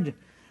Lord, Lord,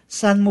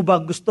 saan mo ba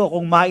gusto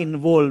kong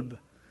ma-involve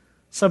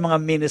sa mga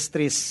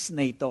ministries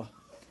na ito?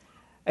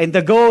 And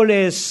the goal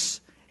is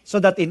so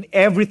that in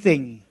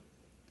everything,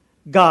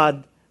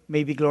 God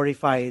may be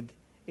glorified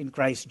in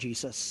Christ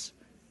Jesus.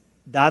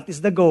 That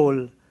is the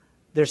goal.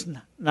 There's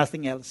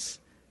nothing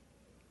else.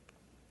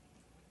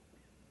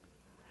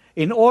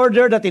 In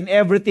order that in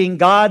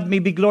everything God may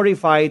be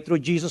glorified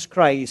through Jesus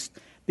Christ,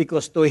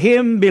 because to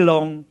Him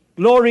belong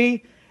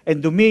glory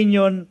and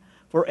dominion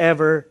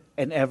forever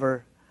and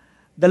ever.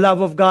 The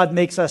love of God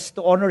makes us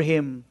to honor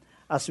Him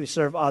as we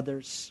serve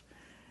others.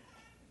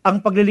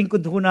 Ang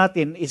paglilingkod ho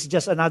natin is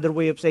just another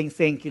way of saying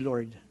thank you,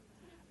 Lord.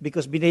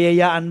 Because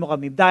binayayaan mo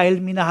kami, dahil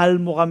minahal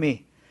mo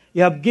kami.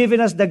 You have given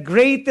us the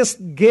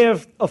greatest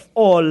gift of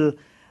all,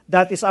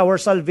 that is our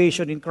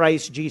salvation in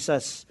Christ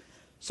Jesus.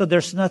 So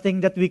there's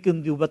nothing that we can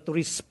do but to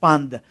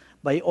respond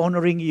by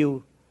honoring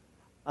you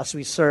as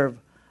we serve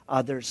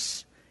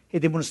others. He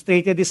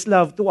demonstrated His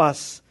love to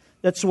us.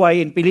 That's why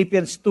in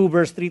Philippians 2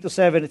 verse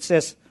 3-7 it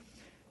says,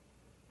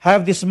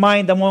 have this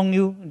mind among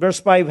you, verse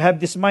 5, have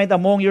this mind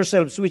among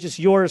yourselves, which is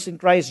yours in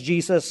Christ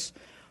Jesus,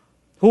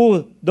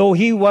 who, though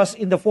He was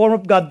in the form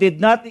of God,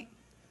 did not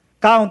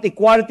count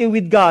equality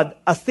with God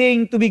a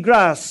thing to be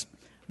grasped,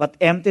 but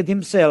emptied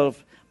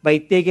Himself by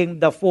taking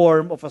the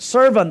form of a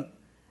servant,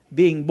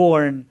 being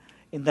born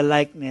in the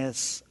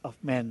likeness of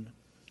men.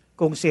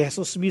 Kung si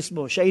Jesus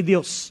mismo, siya ay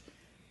Diyos,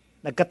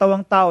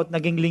 nagkatawang tao at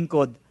naging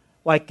lingkod,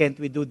 why can't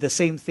we do the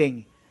same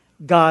thing?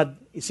 God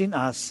is in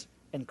us,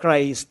 and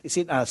Christ is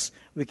in us.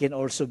 We can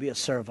also be a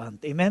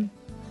servant. Amen?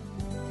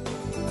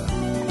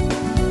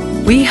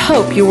 We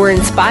hope you were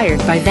inspired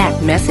by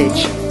that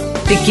message.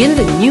 Begin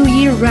the new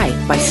year right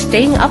by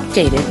staying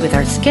updated with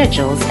our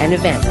schedules and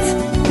events.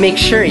 Make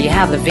sure you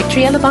have the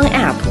Victory Alabang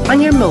app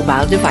on your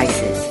mobile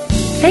devices.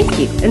 Thank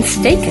you and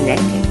stay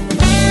connected.